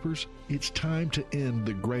newspapers? It's time to end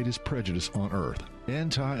the greatest prejudice on earth,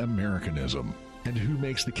 anti-Americanism. And who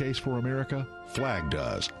makes the case for America? FLAG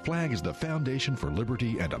does. FLAG is the foundation for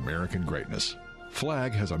liberty and American greatness.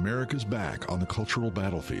 FLAG has America's back on the cultural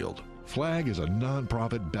battlefield. FLAG is a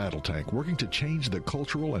non-profit battle tank working to change the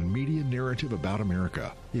cultural and media narrative about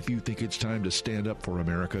America. If you think it's time to stand up for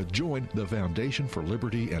America, join the Foundation for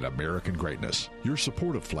Liberty and American Greatness. Your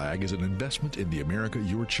support of FLAG is an investment in the America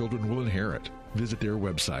your children will inherit. Visit their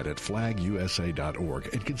website at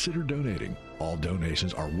flagusa.org and consider donating. All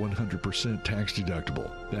donations are 100% tax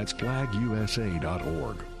deductible. That's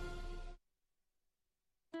flagusa.org.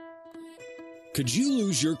 Could you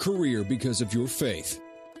lose your career because of your faith?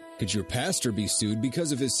 Could your pastor be sued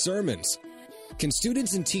because of his sermons? Can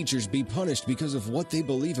students and teachers be punished because of what they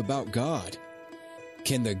believe about God?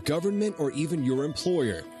 Can the government or even your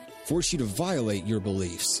employer force you to violate your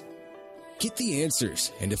beliefs? Get the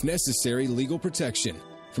answers, and if necessary, legal protection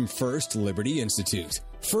from First Liberty Institute.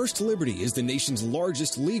 First Liberty is the nation's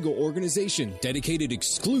largest legal organization dedicated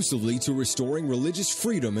exclusively to restoring religious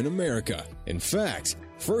freedom in America. In fact,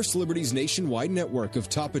 First Liberty's nationwide network of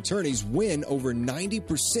top attorneys win over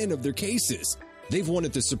 90% of their cases. They've won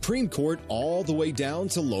at the Supreme Court all the way down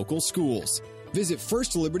to local schools. Visit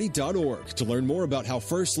firstliberty.org to learn more about how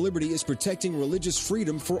First Liberty is protecting religious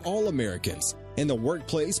freedom for all Americans in the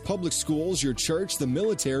workplace, public schools, your church, the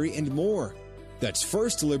military, and more. That's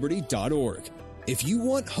firstliberty.org. If you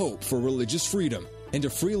want hope for religious freedom and a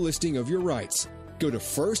free listing of your rights, go to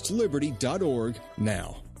firstliberty.org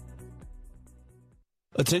now.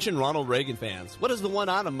 Attention Ronald Reagan fans. What is the one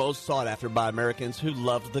item most sought after by Americans who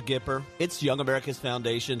loved the Gipper? It's Young America's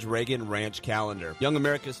Foundation's Reagan Ranch Calendar. Young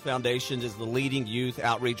America's Foundation is the leading youth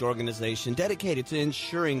outreach organization dedicated to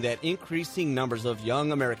ensuring that increasing numbers of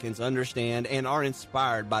young Americans understand and are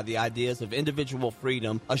inspired by the ideas of individual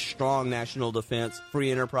freedom, a strong national defense,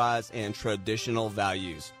 free enterprise, and traditional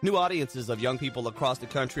values. New audiences of young people across the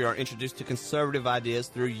country are introduced to conservative ideas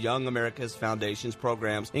through Young America's Foundation's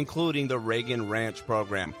programs, including the Reagan Ranch program.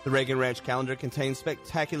 The Reagan Ranch calendar contains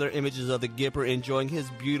spectacular images of the Gipper enjoying his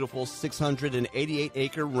beautiful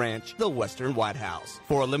 688-acre ranch, the Western White House.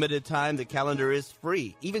 For a limited time, the calendar is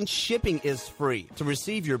free. Even shipping is free. To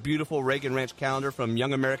receive your beautiful Reagan Ranch calendar from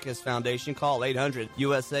Young America's Foundation, call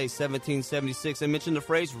 800-USA-1776 and mention the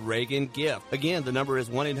phrase Reagan Gift. Again, the number is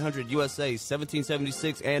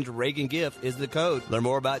 1-800-USA-1776 and Reagan Gift is the code. Learn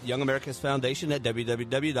more about Young America's Foundation at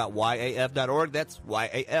www.yaf.org. That's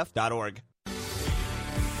yaf.org.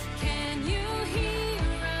 Can you hear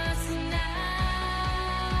us now?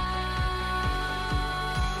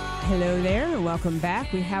 Hello there, and welcome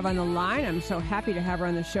back. We have on the line, I'm so happy to have her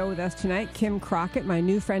on the show with us tonight, Kim Crockett, my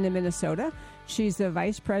new friend in Minnesota. She's the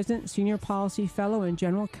Vice President, Senior Policy Fellow, and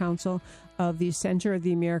General Counsel of the Center of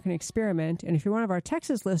the American Experiment. And if you're one of our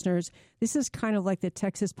Texas listeners, this is kind of like the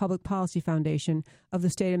Texas Public Policy Foundation of the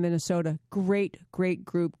state of Minnesota. Great, great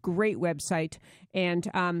group, great website. And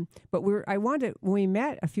but when we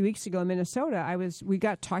met a few weeks ago in Minnesota, we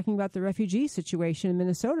got talking about the refugee situation in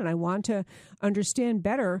Minnesota, and I want to understand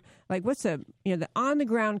better, like what's the on the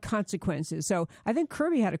ground consequences. So I think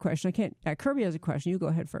Kirby had a question. Kirby has a question. You go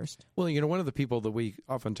ahead first. Well, one of the people that we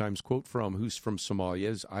oftentimes quote from, who's from Somalia,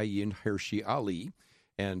 is Ayin Hershey Ali,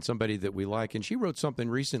 and somebody that we like. And she wrote something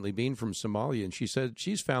recently, being from Somalia, and she said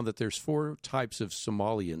she's found that there's 4 types of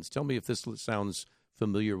Somalians. Tell me if this sounds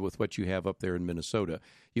familiar with what you have up there in Minnesota.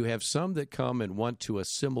 You have some that come and want to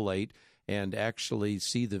assimilate and actually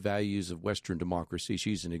see the values of Western democracy.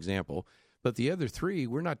 She's an example. But the other 3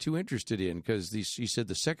 we're not too interested in, because she said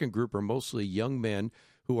the second group are mostly young men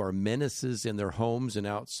who are menaces in their homes and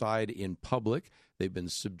outside in public. They've been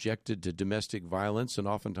subjected to domestic violence and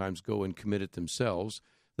oftentimes go and commit it themselves.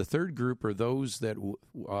 The third group are those that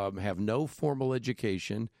have no formal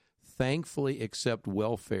education, thankfully accept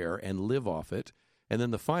welfare and live off it. And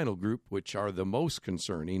then the final group, which are the most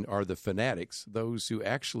concerning, are the fanatics, those who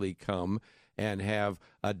actually come and have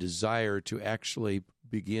a desire to actually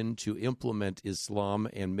begin to implement Islam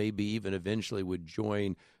and maybe even eventually would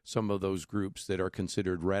join some of those groups that are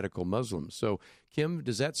considered radical Muslims. So, Kim,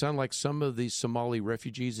 does that sound like some of these Somali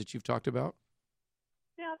refugees that you've talked about?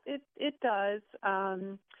 Yeah, it does.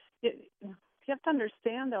 You have to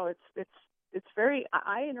understand, though, it's very.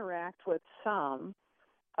 I interact with some.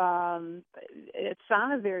 It's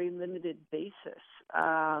on a very limited basis.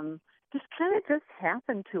 This kind of just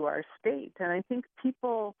happened to our state, and I think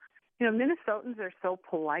people. Minnesotans are so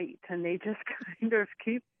polite, and they just kind of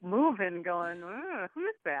keep moving, going, who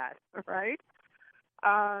is that, right?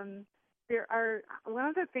 There are one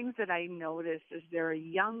of the things that I notice is there are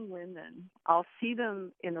young women. I'll see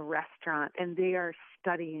them in a restaurant, and they are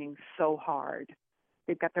studying so hard.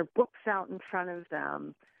 They've got their books out in front of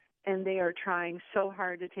them, and they are trying so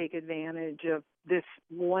hard to take advantage of this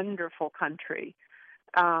wonderful country.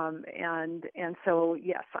 And so,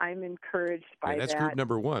 yes, I'm encouraged by that's that. group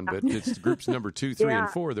number 1, but it's groups number 2, 3, and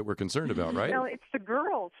 4 that we're concerned about, right? No, it's the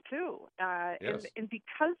girls, too. Yes. And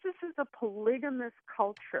because this is a polygamous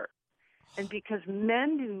culture, and because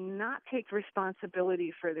men do not take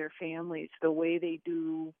responsibility for their families the way they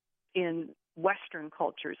do in Western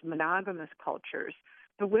cultures, monogamous cultures,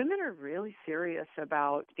 the women are really serious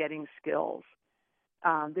about getting skills.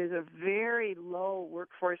 There's a very low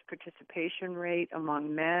workforce participation rate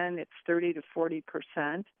among men. It's 30 to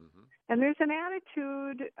 40%. And there's an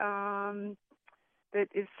attitude that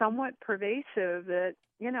is somewhat pervasive that,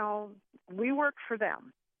 we work for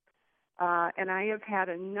them. And I have had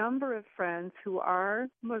a number of friends who are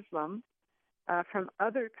Muslim from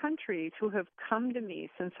other countries who have come to me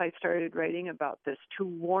since I started writing about this to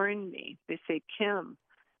warn me. They say, Kim,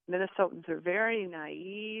 Minnesotans are very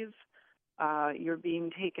naive. You're being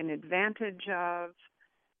taken advantage of.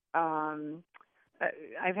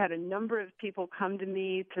 I've had a number of people come to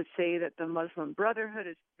me to say that the Muslim Brotherhood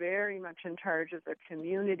is very much in charge of the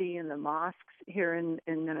community and the mosques here in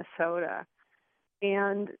Minnesota.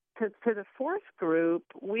 And to the fourth group,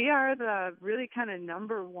 we are the really kind of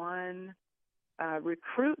number 1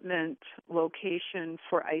 recruitment location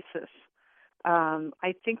for ISIS.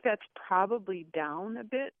 I think that's probably down a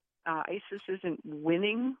bit. ISIS isn't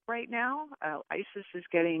winning right now. ISIS is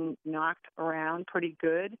getting knocked around pretty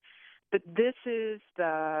good. But this is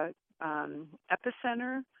the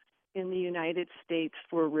epicenter in the United States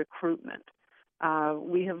for recruitment.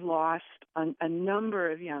 We have lost a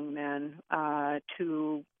number of young men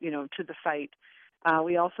to the fight.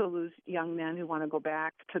 We also lose young men who want to go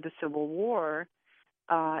back to the Civil War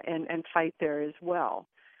and fight there as well.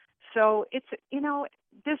 So it's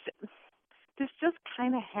this just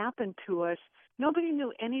kind of happened to us. Nobody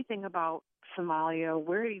knew anything about Somalia,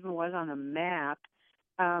 where it even was on a map.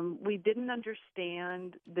 We didn't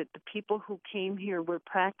understand that the people who came here were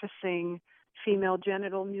practicing female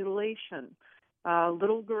genital mutilation.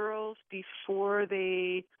 Little girls, before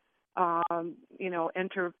they,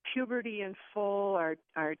 enter puberty in full,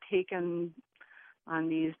 are taken on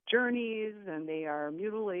these journeys and they are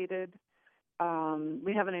mutilated.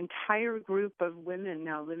 We have an entire group of women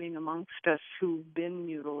now living amongst us who've been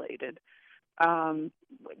mutilated.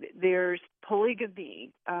 There's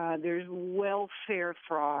polygamy. There's welfare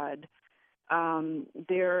fraud.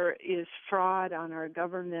 There is fraud on our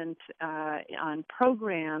government on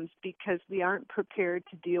programs because we aren't prepared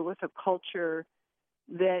to deal with a culture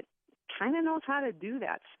that kind of knows how to do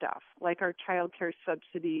that stuff, like our child care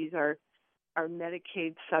subsidies, our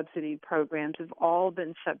Medicaid subsidy programs have all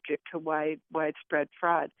been subject to widespread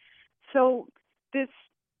fraud. So this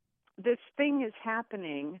thing is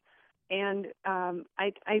happening, and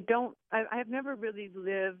I've never really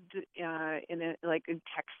lived in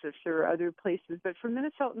Texas or other places, but for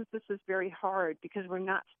Minnesotans this is very hard because we're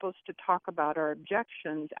not supposed to talk about our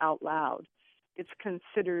objections out loud. It's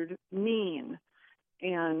considered mean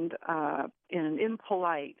and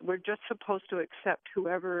impolite. We're just supposed to accept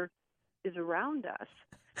whoever is around us.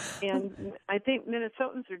 And I think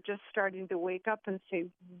Minnesotans are just starting to wake up and say,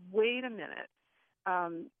 wait a minute.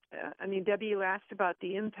 Debbie, you asked about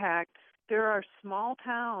the impact. There are small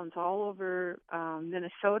towns all over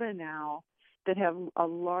Minnesota now that have a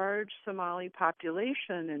large Somali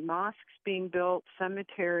population and mosques being built,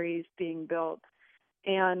 cemeteries being built,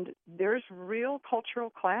 and there's real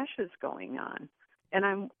cultural clashes going on.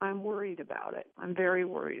 And I'm worried about it. I'm very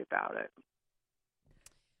worried about it.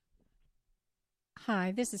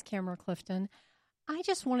 Hi, this is Cameron Clifton. I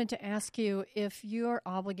just wanted to ask you if you're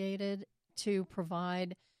obligated to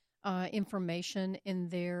provide information in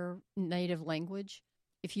their native language.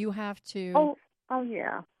 If you have to. Oh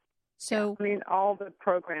yeah. So yeah, all the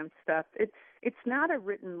program stuff. It's not a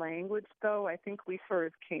written language though. I think we sort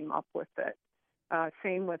of came up with it.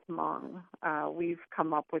 Same with Hmong. We've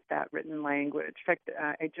come up with that written language. In fact,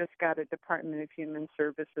 I just got a Department of Human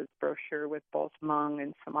Services brochure with both Hmong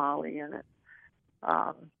and Somali in it.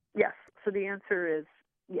 Yes. So the answer is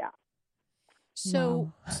yeah.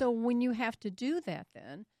 So when you have to do that,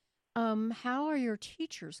 then how are your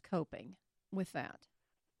teachers coping with that?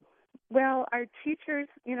 Well, our teachers,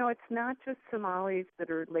 it's not just Somalis that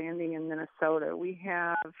are landing in Minnesota. We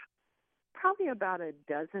have probably about a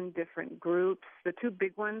dozen different groups. The two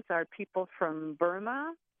big ones are people from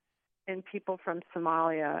Burma and people from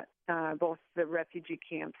Somalia, both the refugee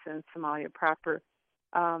camps and Somalia proper.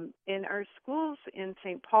 And our schools in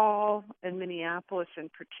St. Paul and Minneapolis in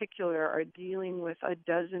particular are dealing with a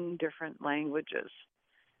dozen different languages.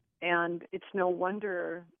 And it's no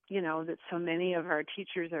wonder, that so many of our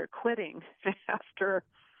teachers are quitting after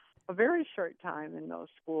a very short time in those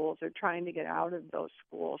schools or trying to get out of those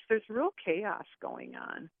schools. There's real chaos going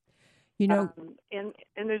on. And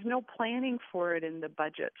there's no planning for it in the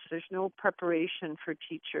budgets. There's no preparation for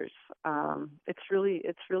teachers. It's really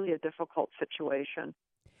a difficult situation.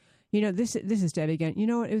 This is Debbie again.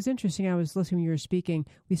 It was interesting. I was listening when you were speaking.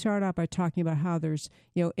 We started out by talking about how there's,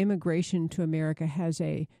 immigration to America has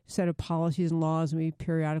a set of policies and laws, and we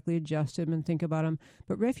periodically adjust them and think about them.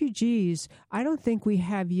 But refugees, I don't think we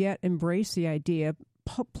have yet embraced the idea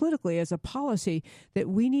politically as a policy that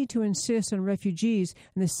we need to insist on refugees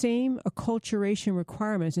and the same acculturation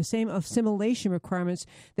requirements, the same assimilation requirements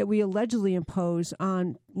that we allegedly impose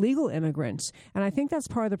on legal immigrants. And I think that's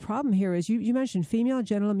part of the problem here is you mentioned female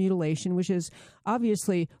genital mutilation, which is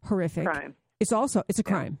obviously horrific. Crime. It's a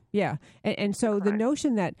crime. Yeah. And so the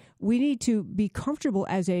notion that we need to be comfortable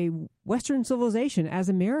as a Western civilization, as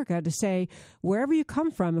America, to say, wherever you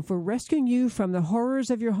come from, if we're rescuing you from the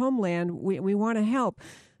horrors of your homeland, we want to help.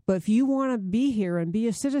 But if you want to be here and be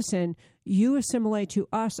a citizen, you assimilate to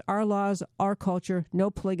us, our laws, our culture,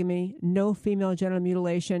 no polygamy, no female genital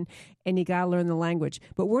mutilation, and you got to learn the language.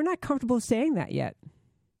 But we're not comfortable saying that yet.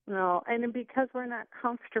 No, and because we're not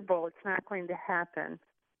comfortable, it's not going to happen.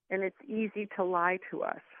 And it's easy to lie to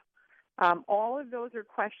us. All of those are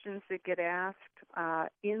questions that get asked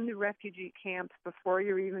in the refugee camps before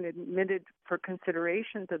you're even admitted for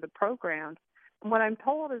consideration to the program. And what I'm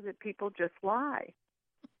told is that people just lie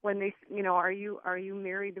when they, are you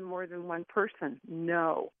married to more than one person?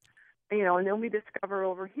 No. And then we discover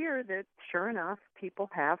over here that sure enough, people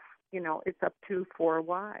have, it's up to 4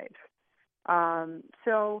 wives.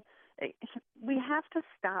 So we have to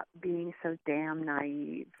stop being so damn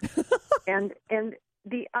naive. and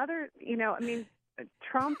the other,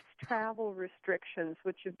 Trump's travel restrictions,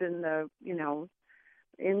 which have been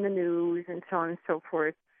in the news and so on and so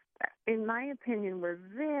forth, in my opinion, were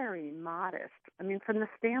very modest. I mean, from the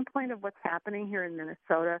standpoint of what's happening here in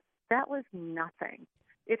Minnesota, that was nothing.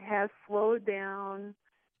 It has slowed down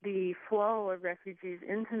the flow of refugees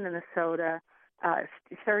into Minnesota.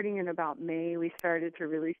 Starting in about May, we started to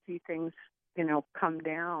really see things, come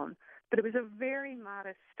down. But it was a very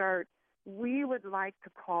modest start. We would like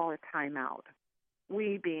to call a timeout,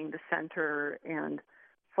 we being the center and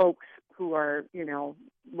folks who are,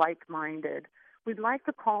 like-minded. We'd like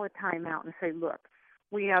to call a timeout and say, look,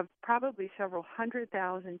 we have probably several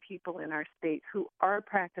 100,000 people in our state who are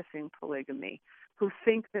practicing polygamy, who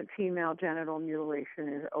think that female genital mutilation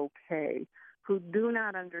is okay, who do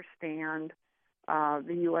not understand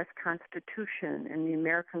the U.S. Constitution and the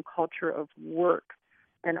American culture of work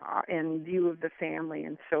and view of the family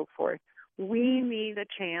and so forth. We need a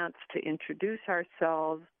chance to introduce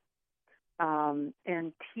ourselves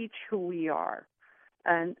and teach who we are.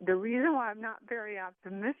 And the reason why I'm not very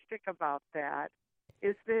optimistic about that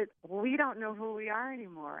is that we don't know who we are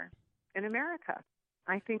anymore in America.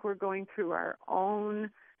 I think we're going through our own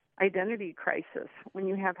identity crisis when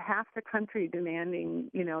you have half the country demanding,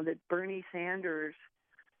 that Bernie Sanders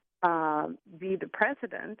be the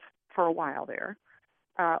president for a while there,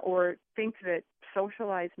 or think that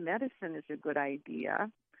socialized medicine is a good idea,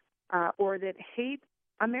 or that hate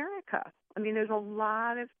America. I mean, there's a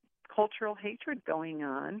lot of cultural hatred going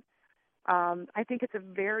on. I think it's a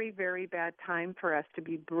very, very bad time for us to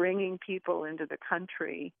be bringing people into the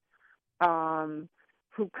country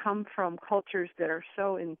who come from cultures that are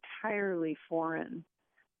so entirely foreign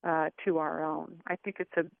to our own. I think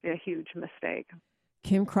it's a huge mistake.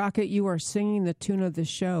 Kim Crockett, you are singing the tune of the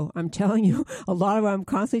show. I'm telling you, a lot of what I'm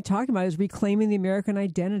constantly talking about is reclaiming the American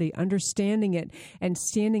identity, understanding it, and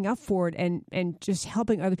standing up for it, and just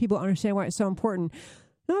helping other people understand why it's so important.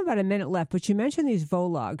 We have about a minute left, but you mentioned these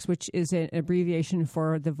VOLOGs, which is an abbreviation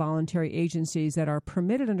for the voluntary agencies that are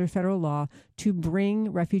permitted under federal law to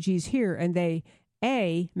bring refugees here, and they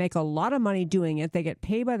make a lot of money doing it. They get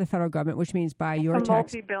paid by the federal government, which means by your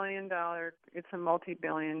tax. It's a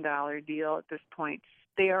multi-billion-dollar deal at this point.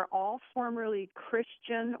 They are all formerly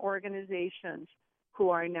Christian organizations who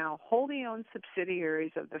are now wholly owned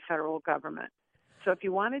subsidiaries of the federal government. So if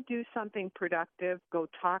you want to do something productive, go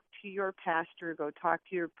talk to your pastor, go talk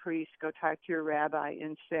to your priest, go talk to your rabbi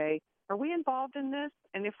and say, are we involved in this?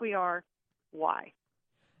 And if we are, why?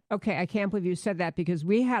 Okay, I can't believe you said that, because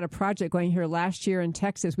we had a project going here last year in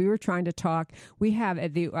Texas. We were trying to talk. We have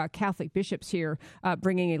the Catholic bishops here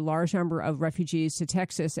bringing a large number of refugees to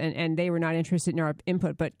Texas, and they were not interested in our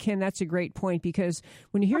input. But, Kim, that's a great point, because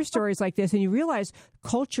when you hear stories like this and you realize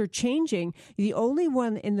culture changing, the only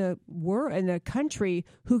one in the world, in the country,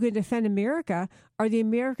 who can defend America are the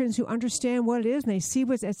Americans who understand what it is, and they see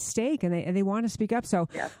what's at stake, and they want to speak up. So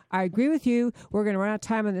yes. I agree with you. We're going to run out of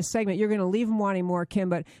time on this segment. You're going to leave them wanting more, Kim,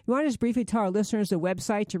 but you want to just briefly tell our listeners the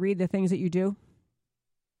website to read the things that you do?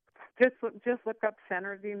 Just look up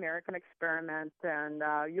Center of the American Experiment, and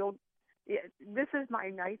this is my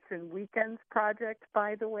nights and weekends project,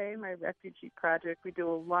 by the way, my refugee project. We do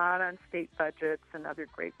a lot on state budgets and other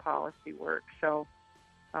great policy work. So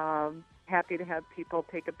happy to have people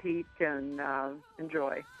take a peek and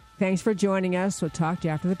enjoy. Thanks for joining us. We'll talk to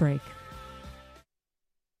you after the break.